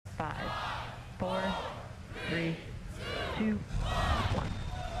5, 4, 3, 2, 1,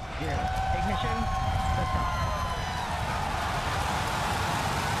 0. Ignition, liftoff.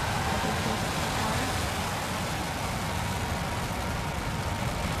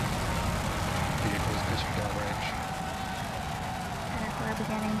 Vehicles pitching downrange. Center core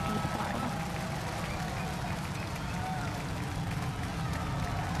beginning deep throttle.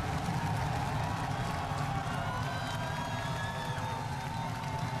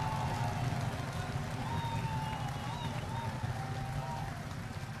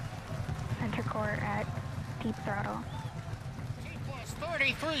 Center core at deep throttle. T plus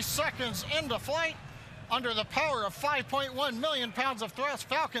 33 seconds into flight. Under the power of 5.1 million pounds of thrust,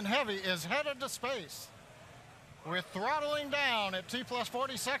 Falcon Heavy is headed to space. We're throttling down at T plus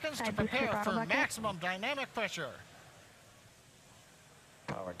 40 seconds to prepare for maximum dynamic pressure.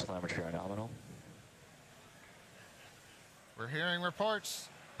 Power and telemetry are nominal. We're hearing reports.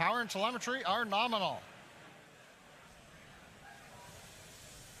 Power and telemetry are nominal.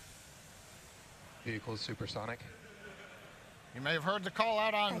 Vehicle is supersonic. You may have heard the call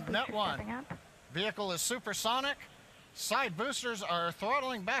out on Net 1. Vehicle is supersonic. Side boosters are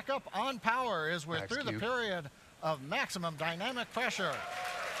throttling back up on power as we're through the period of maximum dynamic pressure.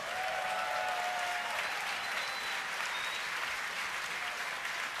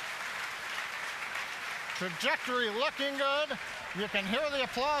 Trajectory looking good. You can hear the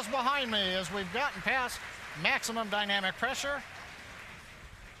applause behind me as we've gotten past maximum dynamic pressure.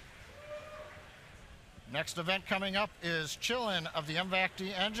 Next event coming up is chill-in of the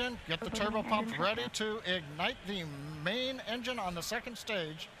MVAC-D engine. Get the turbo pump ready to ignite the main engine on the second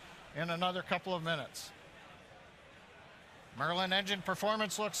stage in another couple of minutes. Merlin engine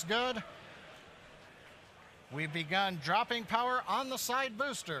performance looks good. We've begun dropping power on the side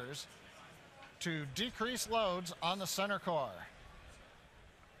boosters to decrease loads on the center core.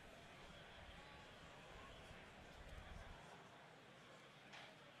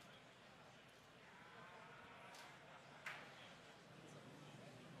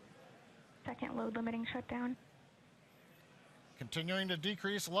 Second load limiting shutdown. Continuing to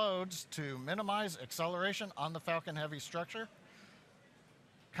decrease loads to minimize acceleration on the Falcon Heavy structure.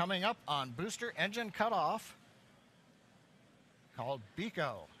 Coming up on booster engine cutoff, called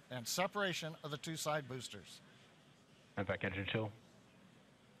BECO, and separation of the two side boosters. MVAC engine chill.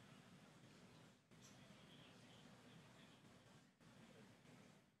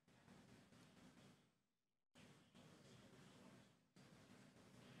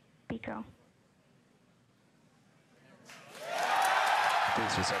 BECO.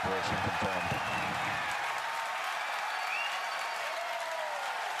 Booster separation confirmed.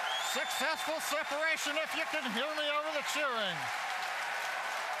 Successful separation, if you can hear me over the cheering.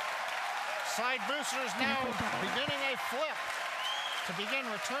 Side boosters now beginning a flip to begin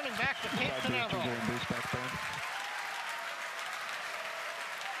returning back to Cape Canaveral.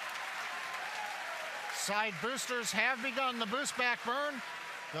 Side boosters have begun the boost back burn.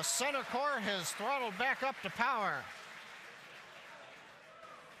 The center core has throttled back up to power.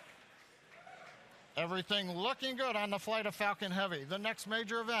 Everything looking good on the flight of Falcon Heavy. The next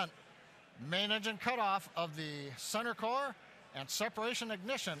major event, main engine cutoff of the center core and separation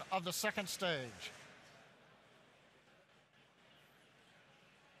ignition of the second stage.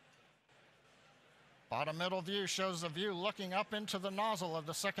 Bottom middle view shows the view looking up into the nozzle of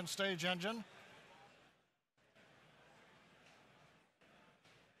the second stage engine.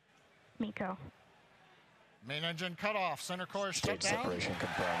 MECO. Main engine cutoff, center core shut down. Separation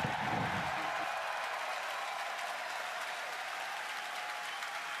confirmed.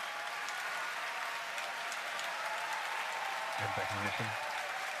 Ignition.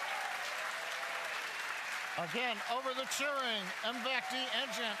 Again, over the cheering, MVAC-D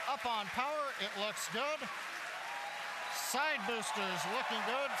engine up on power. It looks good. Side boosters looking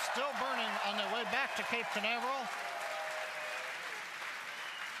good, still burning on their way back to Cape Canaveral.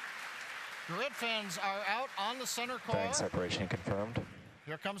 Grid fins are out on the center core. Fairing separation confirmed.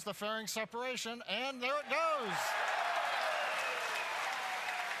 Here comes the fairing separation, and there it goes.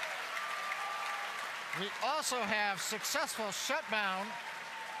 We also have successful shutdown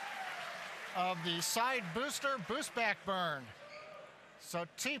of the side booster boost back burn. So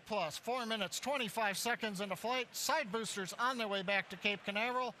T plus 4 minutes, 25 seconds into flight. Side boosters on their way back to Cape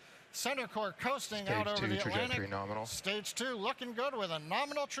Canaveral. Center core coasting out over the Atlantic. Trajectory nominal. Stage 2 looking good with a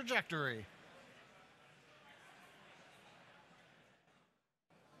nominal trajectory.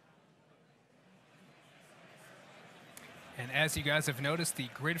 And as you guys have noticed, the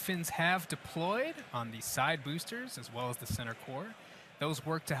grid fins have deployed on the side boosters as well as the center core. Those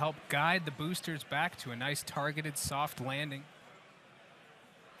work to help guide the boosters back to a nice targeted soft landing.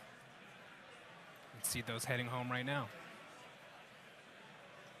 Let's see those heading home right now.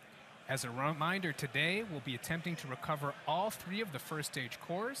 As a reminder, today we'll be attempting to recover all 3 of the first stage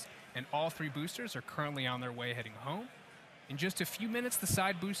cores, and all 3 boosters are currently on their way heading home. In just a few minutes, the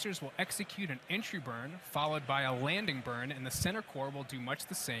side boosters will execute an entry burn, followed by a landing burn, and the center core will do much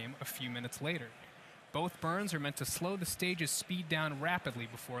the same a few minutes later. Both burns are meant to slow the stage's speed down rapidly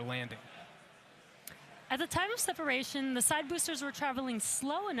before landing. At the time of separation, the side boosters were traveling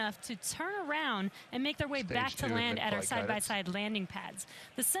slow enough to turn around and make their way back to land at our side-by-side landing pads.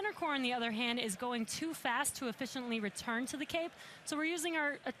 The center core, on the other hand, is going too fast to efficiently return to the Cape, so we're using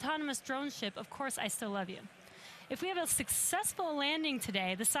our autonomous drone ship, Of Course I Still Love You. If we have a successful landing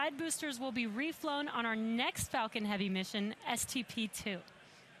today, the side boosters will be reflown on our next Falcon Heavy mission, STP-2.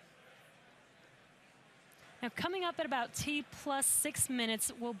 Now, coming up at about T plus 6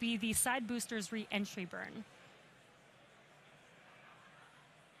 minutes will be the side boosters re-entry burn.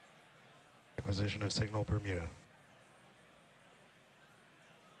 Acquisition of signal Bermuda.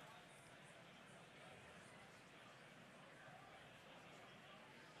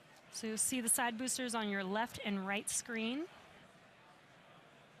 So you'll see the side boosters on your left and right screen.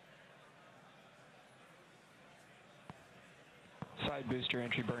 Side booster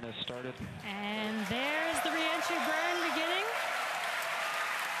entry burn has started. And there's the re-entry burn beginning.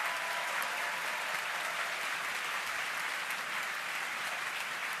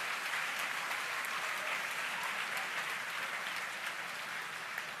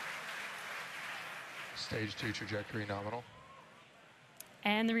 Stage 2 trajectory nominal.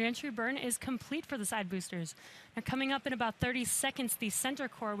 And the re-entry burn is complete for the side boosters. Now, coming up in about 30 seconds, the center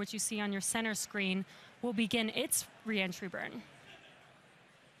core, which you see on your center screen, will begin its re-entry burn.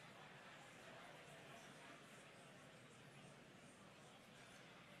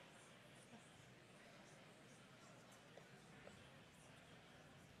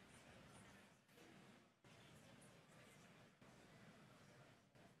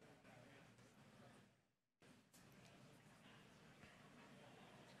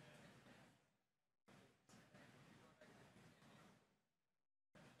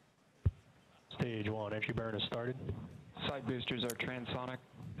 Stage 1 entry burn has started. Side boosters are transonic.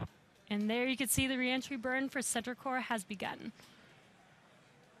 And there you can see the re-entry burn for center core has begun.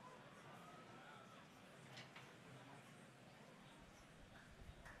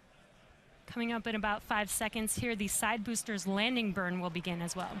 Coming up in about 5 seconds here, the side boosters landing burn will begin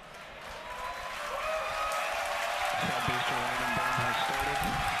as well. Side booster landing burn has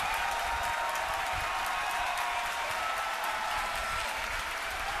started.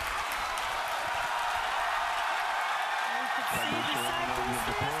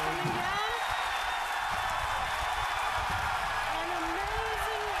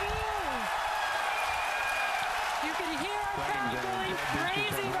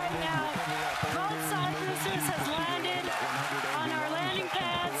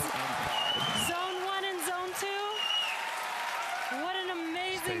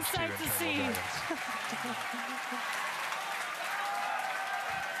 Sight to see.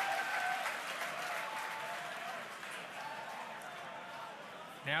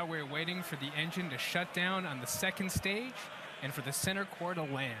 Now we're waiting for the engine to shut down on the second stage and for the center core to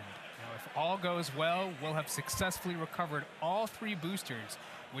land. Now, if all goes well, we'll have successfully recovered all 3 boosters,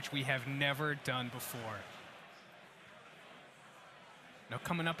 which we have never done before. Now,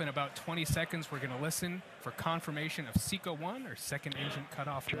 coming up in about 20 seconds, we're going to listen for confirmation of SECO 1, or second engine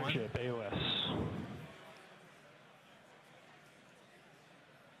cutoff 1. Ship AOS.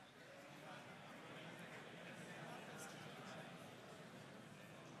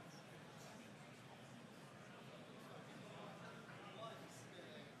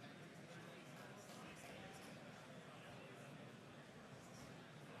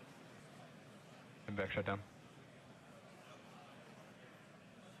 Back shutdown.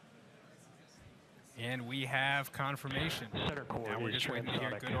 And we have confirmation. Center core now we're is just waiting to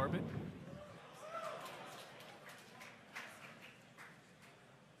hear transonic. good orbit.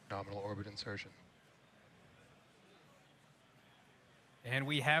 Nominal orbit insertion. And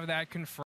we have that confirmed.